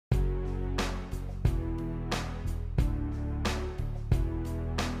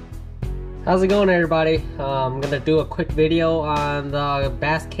How's it going, everybody? I'm gonna do a quick video on the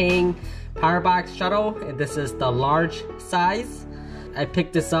Khang Powerbox shuttle, and this is the large size. I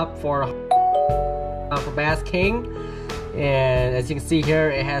picked this up for Khang, and as you can see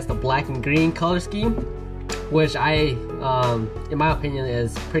here, it has the black and green color scheme, which in my opinion,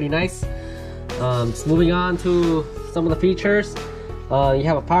 is pretty nice. Just moving on to some of the features. You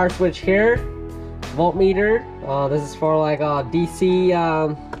have a power switch here, voltmeter. This is for like a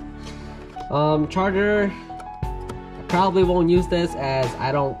DC charger. I probably won't use this as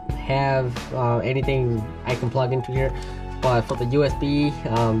I don't have anything I can plug into here, but for the USB,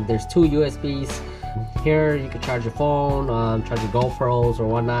 there's two USBs here. You can charge your phone, charge your Gopros or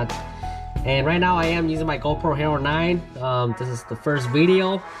whatnot. And right now I am using my GoPro Hero 9. This is the first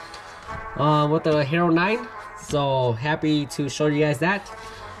video with the Hero 9, so happy to show you guys that.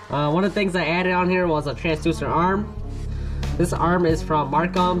 One of the things I added on here was a transducer arm. This arm is from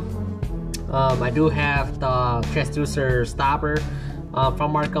Markham. I do have the transducer stopper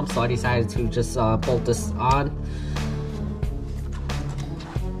from Markham, so I decided to just bolt this on.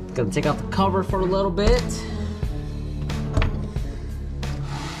 Gonna take out the cover for a little bit.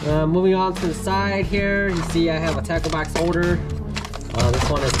 Moving on to the side here, you see I have a tackle box holder. This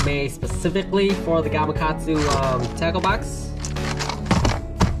one is made specifically for the Gamakatsu tackle box.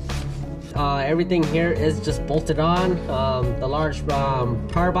 Everything here is just bolted on. The large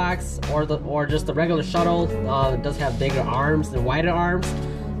power box or just the regular shuttle does have bigger arms and wider arms.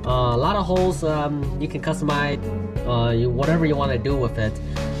 A lot of holes. You can customize whatever you want to do with it.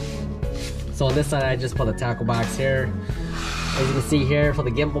 So on this side, I just put a tackle box here. As you can see here, for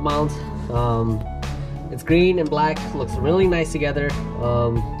the gimbal mount, it's green and black, looks really nice together.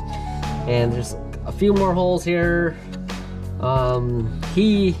 And there's a few more holes here.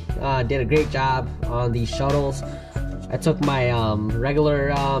 He did a great job on these shuttles. I took my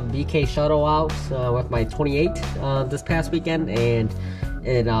regular BK shuttle out with my 28 this past weekend, and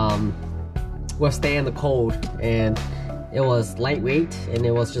it withstand the cold, and it was lightweight and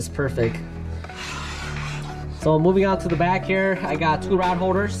it was just perfect. So moving on to the back here, I got two rod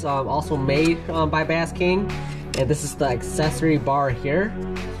holders, also made by Khang, and this is the accessory bar here.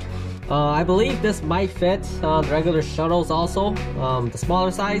 I believe this might fit the regular shuttles also, the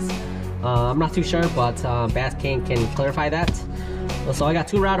smaller size. I'm not too sure, but Khang can clarify that. So I got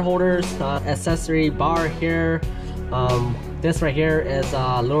two rod holders, accessory bar here. This right here is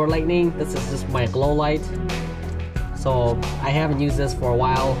lure lightning. This is just my glow light. So I haven't used this for a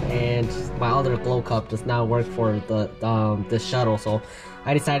while, and my other glow cup does not work for this shuttle. So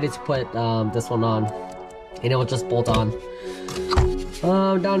I decided to put this one on, and it will just bolt on.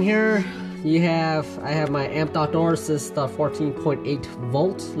 Down here I have my Amped Outdoors. This is the 14.8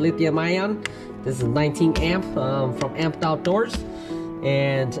 volt lithium ion. This is 19 amp from Amped Outdoors,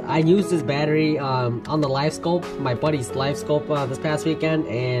 and I used this battery on the live scope, my buddy's live scope this past weekend,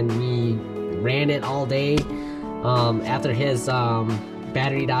 and we ran it all day. After his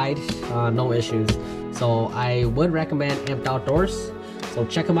battery died, no issues. So I would recommend Amped Outdoors, so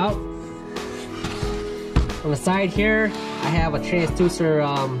check them out. On the side here, I have a transducer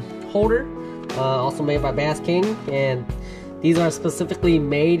holder, also made by Khang, and these are specifically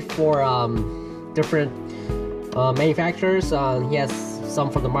made for different manufacturers. He has some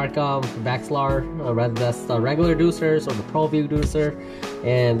for the Markham, Vaxlar, rather that's the regular deucers or the Pro View deucer,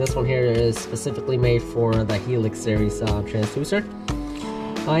 and this one here is specifically made for the Helix series transducer.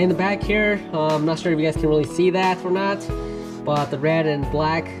 In the back here, I'm not sure if you guys can really see that or not, but the red and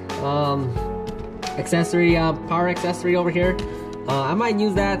black accessory, power accessory over here, I might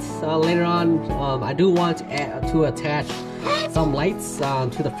use that later on. I do want to attach some lights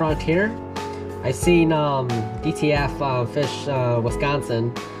to the front here. I've seen DTF Fish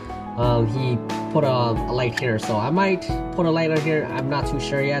Wisconsin, he put a light here, so I might put a light on here. I'm not too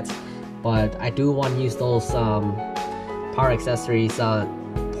sure yet, but I do want to use those power accessories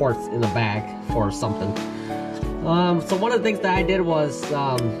ports in the back for something. So one of the things that I did was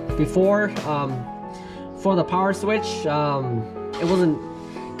before, for the power switch, it wasn't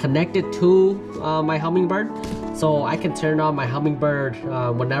connected to my Hummingbird, so I can turn on my Hummingbird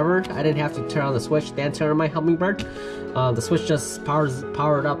whenever. I didn't have to turn on the switch then turn on my Hummingbird. The switch just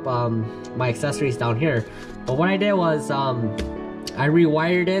powered up my accessories down here. But what I did was I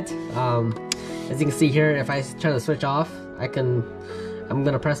rewired it. As you can see here, if I turn the switch off, I'm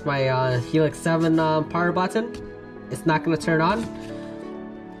gonna press my Helix 7 power button. It's not gonna turn on.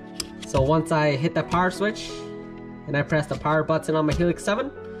 So once I hit the power switch and I press the power button on my Helix 7,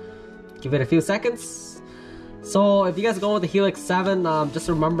 give it a few seconds. So if you guys go with the Helix 7, just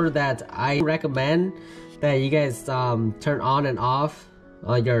remember that I recommend that you guys turn on and off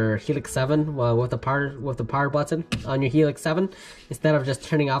your Helix 7 with the power button on your Helix 7 instead of just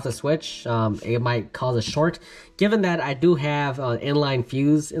turning off the switch. It might cause a short. Given that I do have an inline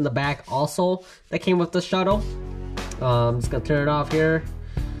fuse in the back also that came with the Shuttle. I'm just gonna turn it off here.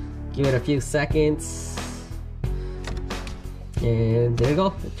 Give it a few seconds. And there you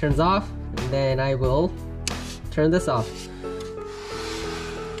go. It turns off. And then I will turn this off.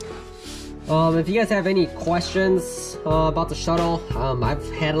 If you guys have any questions about the Shuttle, I've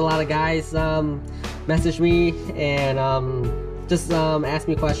had a lot of guys message me and just ask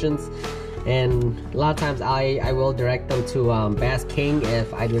me questions, and a lot of times I will direct them to Bass King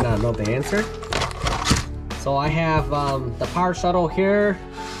if I do not know the answer. So I have the power Shuttle here.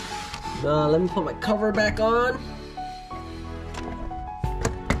 Let me put my cover back on.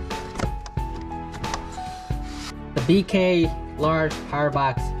 The BK large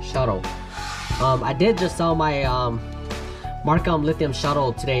Powerbox Shuttle. I did just sell my Markham Lithium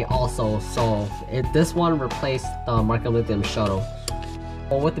Shuttle today also, so this one replaced the Markham Lithium Shuttle.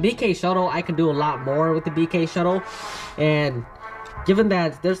 Well, with the BK Shuttle, I can do a lot more with the BK Shuttle, and given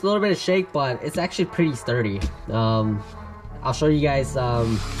that there's a little bit of shake, but it's actually pretty sturdy. I'll show you guys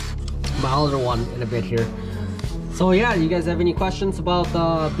my other one in a bit here. So yeah, you guys have any questions about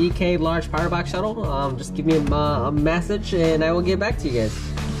the BK large Powerbox Shuttle, just give me a message and I will get back to you guys.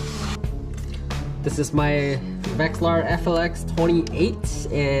 This is my Vexlar FLX 28,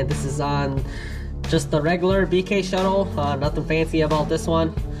 and this is on just the regular BK Shuttle. Nothing fancy about this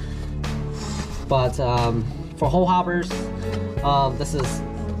one, but for hole hoppers, this is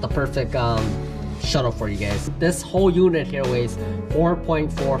the perfect shuttle for you guys. This whole unit here weighs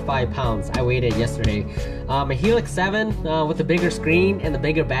 4.45 pounds. I weighed it yesterday. A Helix 7 with the bigger screen and the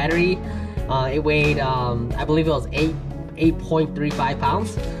bigger battery, it weighed I believe it was 8.35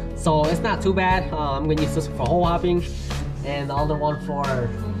 pounds. So it's not too bad. I'm gonna use this for hole hopping, and the other one for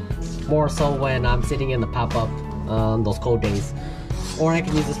more so when I'm sitting in the pop-up on those cold days. Or I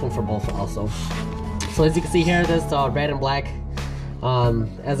can use this one for both also. So as you can see here, this red and black.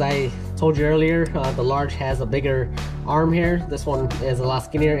 As I told you earlier, the large has a bigger arm here. This one is a lot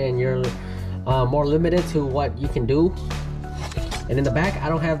skinnier, and you're more limited to what you can do. And in the back, I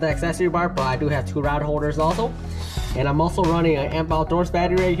don't have the accessory bar, but I do have 2 rod holders also. And I'm also running an Amp Outdoors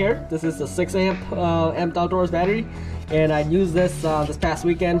battery right here. This is a 6 amp Amp Outdoors battery, and I used this this past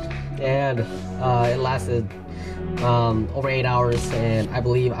weekend, and it lasted over 8 hours, and I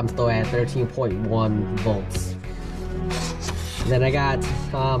believe I'm still at 13.1 volts. Then I got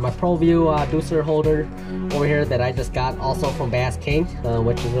my ProView Transducer Holder over here that I just got also from Bass King,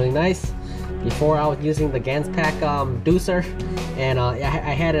 which is really nice. Before I was using the Ganspack Deucer, and I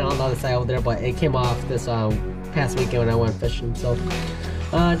had it on the other side over there, but it came off this past weekend when I went fishing. So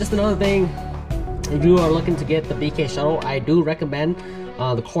just another thing, if you are looking to get the BK Shuttle, I do recommend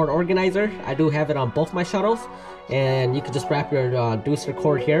the cord organizer. I do have it on both my shuttles, and you can just wrap your Deucer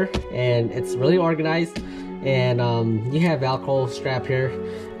cord here, and it's really organized. And you have Velcro strap here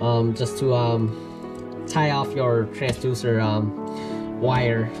just to tie off your transducer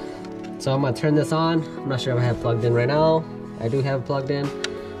wire. So I'm gonna turn this on. I'm not sure if I have it plugged in right now. I do have it plugged in.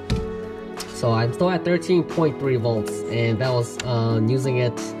 So I'm still at 13.3 volts, and that was using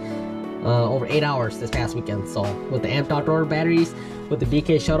it over 8 hours this past weekend. So with the Amp Outdoor batteries, with the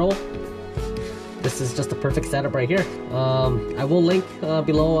BK Shuttle, this is just a perfect setup right here. I will link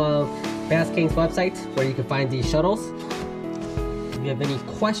below Bass King's website where you can find these shuttles. If you have any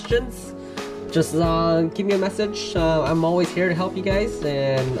questions, just give me a message. I'm always here to help you guys,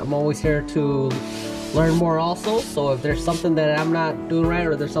 and I'm always here to learn more also. So if there's something that I'm not doing right,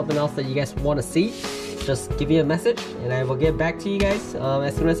 or there's something else that you guys want to see, just give me a message and I will get back to you guys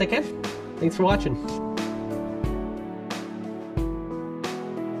as soon as I can. Thanks for watching.